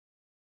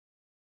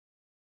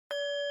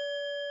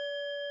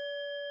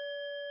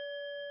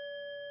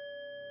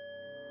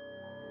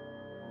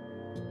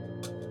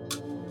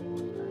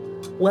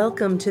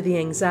Welcome to the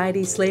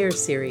Anxiety Slayer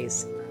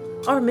series.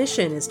 Our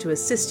mission is to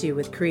assist you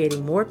with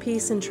creating more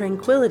peace and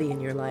tranquility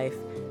in your life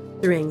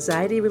through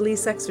anxiety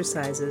release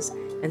exercises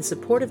and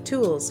supportive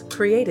tools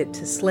created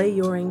to slay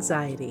your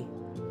anxiety.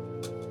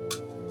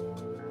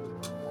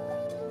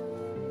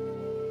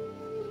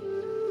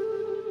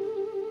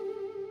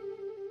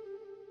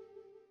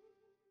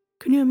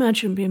 Can you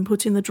imagine being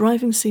put in the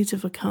driving seat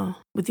of a car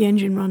with the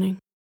engine running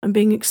and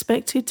being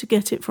expected to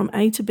get it from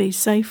A to B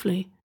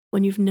safely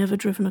when you've never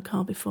driven a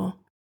car before?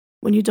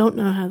 When you don't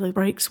know how the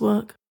brakes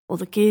work or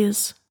the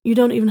gears, you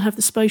don't even have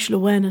the spatial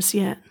awareness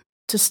yet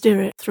to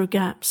steer it through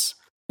gaps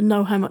and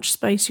know how much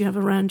space you have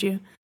around you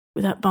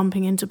without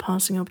bumping into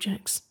passing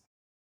objects.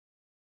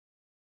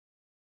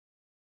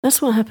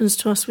 That's what happens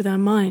to us with our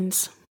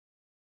minds.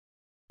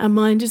 Our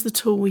mind is the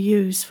tool we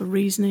use for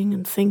reasoning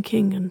and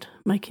thinking and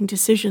making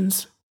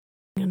decisions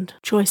and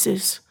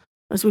choices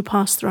as we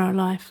pass through our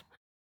life,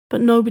 but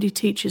nobody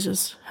teaches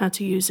us how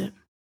to use it.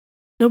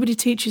 Nobody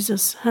teaches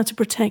us how to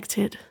protect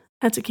it,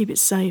 how to keep it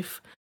safe,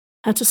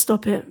 how to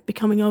stop it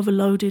becoming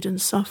overloaded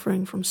and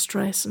suffering from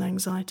stress and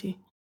anxiety,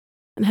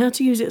 and how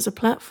to use it as a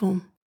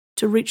platform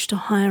to reach to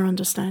higher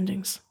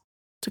understandings,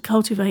 to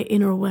cultivate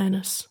inner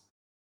awareness,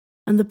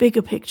 and the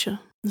bigger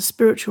picture, the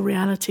spiritual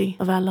reality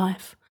of our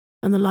life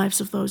and the lives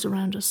of those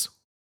around us.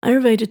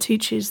 Ayurveda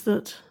teaches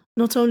that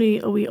not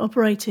only are we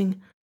operating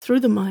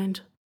through the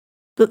mind,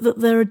 but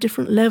that there are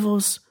different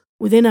levels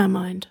within our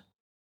mind,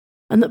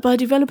 and that by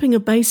developing a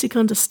basic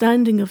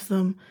understanding of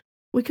them,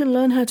 we can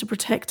learn how to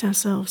protect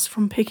ourselves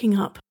from picking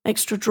up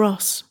extra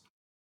dross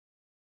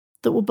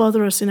that will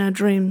bother us in our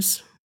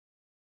dreams,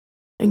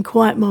 in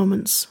quiet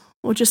moments,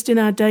 or just in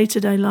our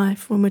day-to-day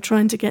life when we're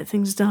trying to get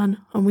things done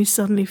and we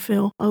suddenly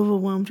feel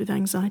overwhelmed with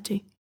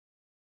anxiety.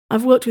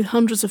 I've worked with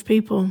hundreds of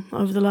people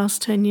over the last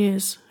 10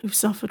 years who've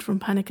suffered from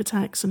panic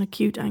attacks and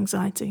acute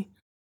anxiety.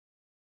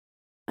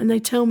 And they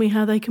tell me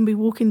how they can be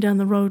walking down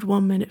the road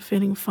one minute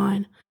feeling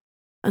fine,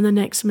 and the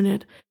next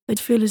minute they'd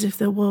feel as if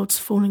their world's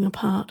falling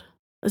apart,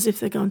 as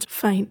if they're going to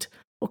faint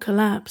or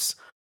collapse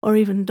or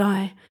even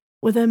die,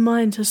 where their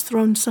mind has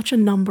thrown such a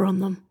number on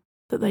them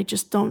that they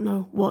just don't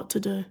know what to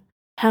do,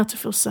 how to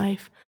feel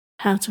safe,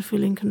 how to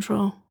feel in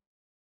control.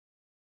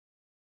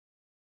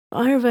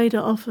 Ayurveda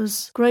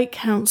offers great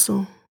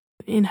counsel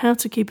in how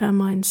to keep our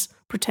minds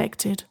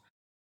protected,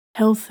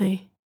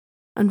 healthy,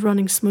 and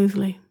running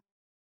smoothly.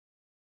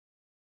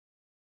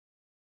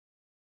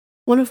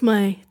 One of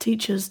my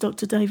teachers,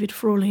 Dr. David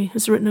Frawley,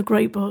 has written a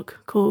great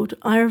book called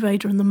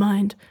Ayurveda and the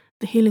Mind,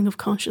 The Healing of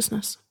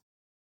Consciousness.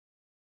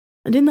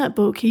 And in that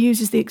book, he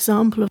uses the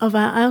example of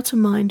our outer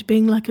mind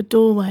being like a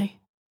doorway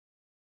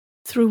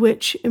through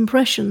which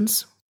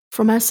impressions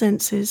from our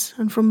senses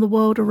and from the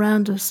world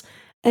around us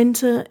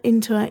enter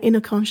into our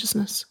inner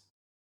consciousness.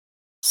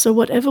 So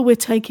whatever we're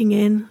taking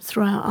in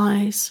through our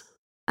eyes,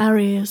 our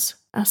ears,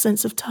 our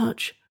sense of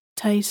touch,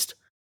 taste,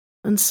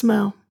 and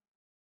smell,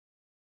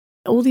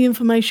 all the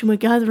information we're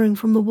gathering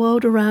from the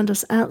world around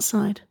us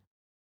outside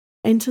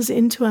enters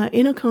into our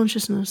inner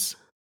consciousness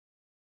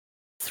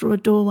through a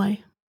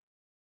doorway.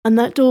 And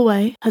that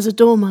doorway has a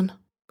doorman,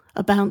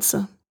 a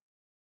bouncer.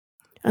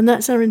 And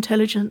that's our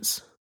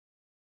intelligence.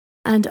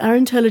 And our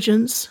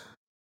intelligence,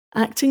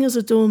 acting as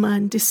a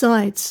doorman,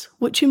 decides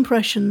which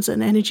impressions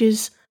and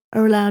energies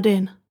are allowed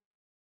in.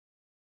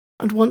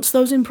 And once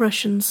those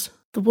impressions,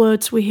 the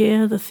words we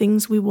hear, the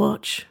things we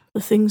watch,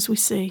 the things we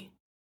see,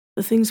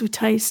 the things we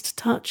taste,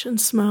 touch,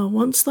 and smell,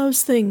 once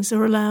those things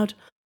are allowed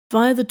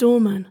via the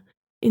doorman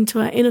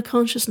into our inner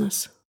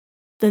consciousness,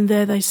 then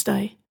there they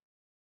stay.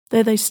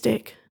 There they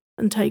stick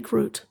and take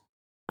root.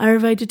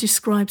 Ayurveda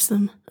describes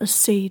them as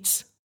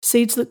seeds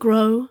that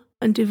grow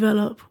and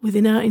develop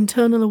within our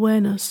internal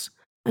awareness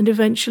and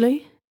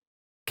eventually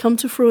come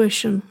to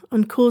fruition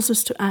and cause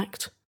us to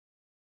act.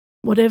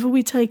 Whatever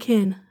we take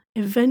in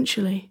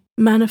eventually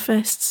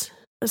manifests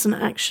as an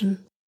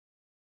action.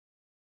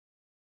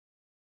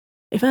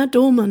 If our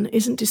doorman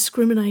isn't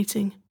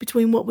discriminating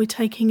between what we're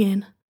taking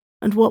in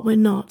and what we're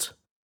not,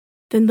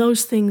 then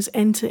those things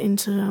enter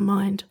into our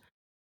mind.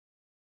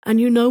 And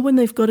you know when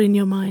they've got in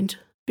your mind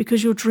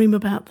because you'll dream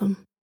about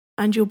them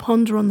and you'll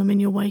ponder on them in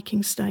your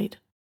waking state.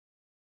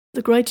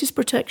 The greatest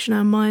protection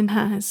our mind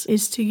has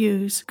is to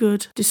use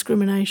good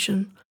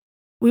discrimination.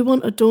 We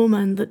want a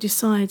doorman that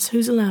decides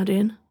who's allowed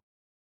in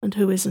and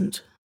who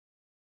isn't.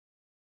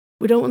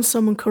 We don't want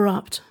someone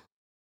corrupt,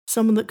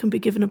 someone that can be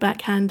given a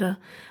backhander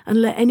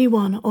and let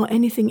anyone or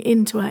anything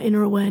into our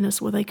inner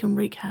awareness where they can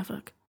wreak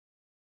havoc.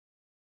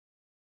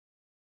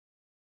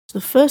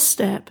 The first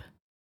step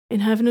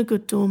in having a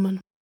good doorman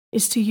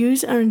is to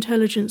use our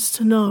intelligence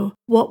to know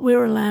what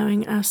we're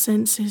allowing our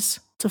senses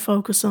to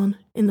focus on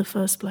in the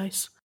first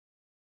place.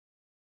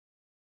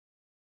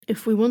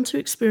 If we want to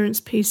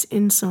experience peace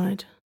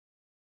inside,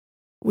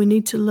 we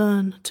need to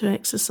learn to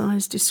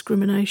exercise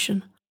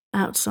discrimination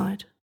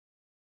outside.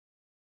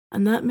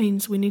 And that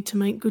means we need to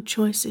make good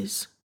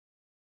choices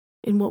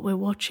in what we're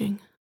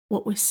watching,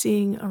 what we're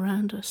seeing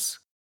around us,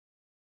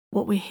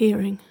 what we're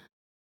hearing,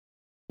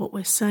 what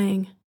we're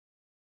saying,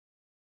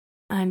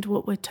 and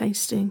what we're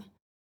tasting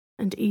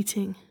and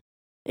eating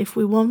If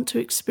we want to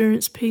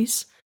experience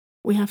peace,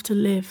 we have to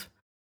live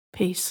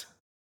peace.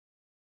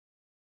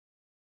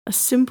 A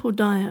simple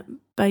diet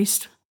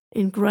based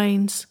in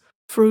grains,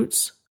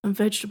 fruits, and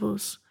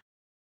vegetables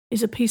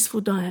is a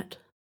peaceful diet.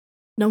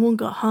 No one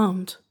got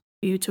harmed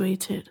for you to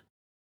eat it.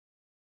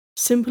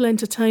 Simple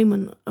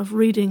entertainment of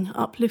reading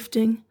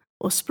uplifting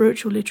or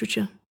spiritual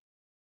literature.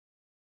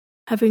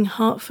 Having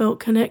heartfelt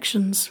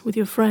connections with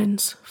your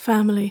friends,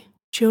 family,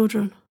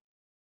 children.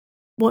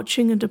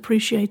 Watching and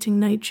appreciating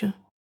nature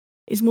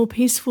is more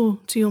peaceful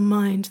to your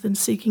mind than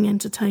seeking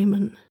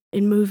entertainment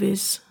in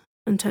movies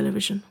and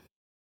television.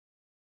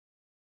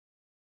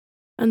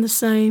 And the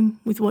same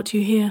with what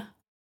you hear,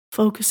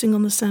 focusing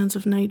on the sounds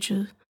of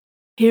nature,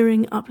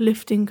 hearing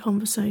uplifting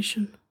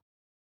conversation.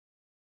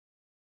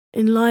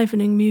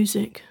 Enlivening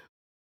music,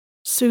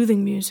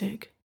 soothing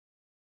music,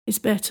 is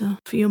better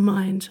for your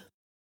mind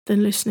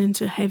than listening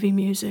to heavy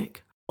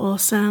music or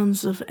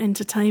sounds of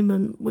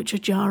entertainment which are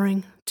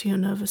jarring to your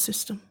nervous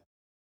system.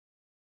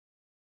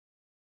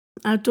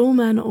 Our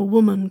doorman or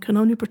woman can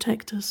only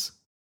protect us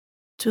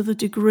to the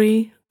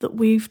degree that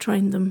we've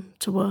trained them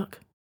to work.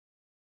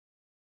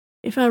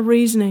 If our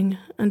reasoning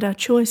and our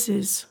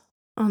choices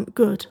aren't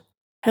good,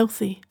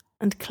 healthy,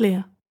 and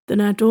clear,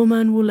 then our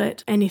doorman will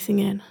let anything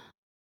in.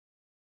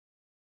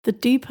 The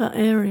deeper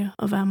area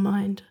of our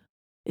mind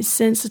is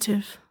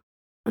sensitive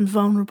and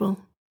vulnerable.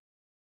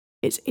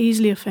 It's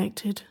easily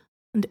affected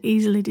and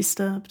easily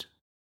disturbed.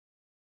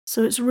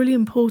 So it's really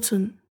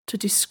important to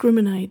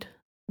discriminate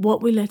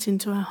what we let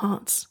into our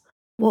hearts,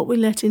 what we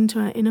let into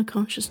our inner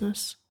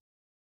consciousness,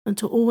 and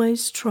to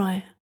always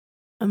try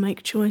and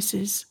make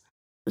choices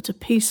that are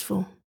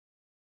peaceful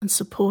and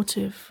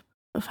supportive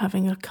of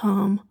having a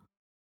calm,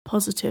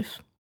 positive,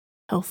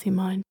 healthy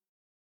mind.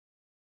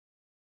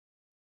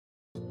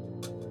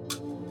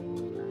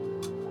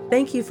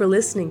 Thank you for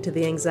listening to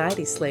The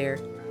Anxiety Slayer.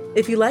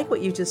 If you like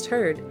what you just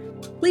heard,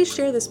 please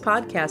share this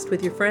podcast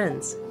with your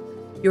friends.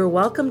 You're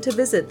welcome to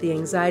visit the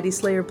Anxiety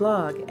Slayer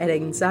blog at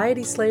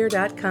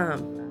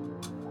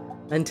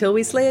anxietyslayer.com. Until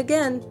we slay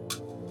again.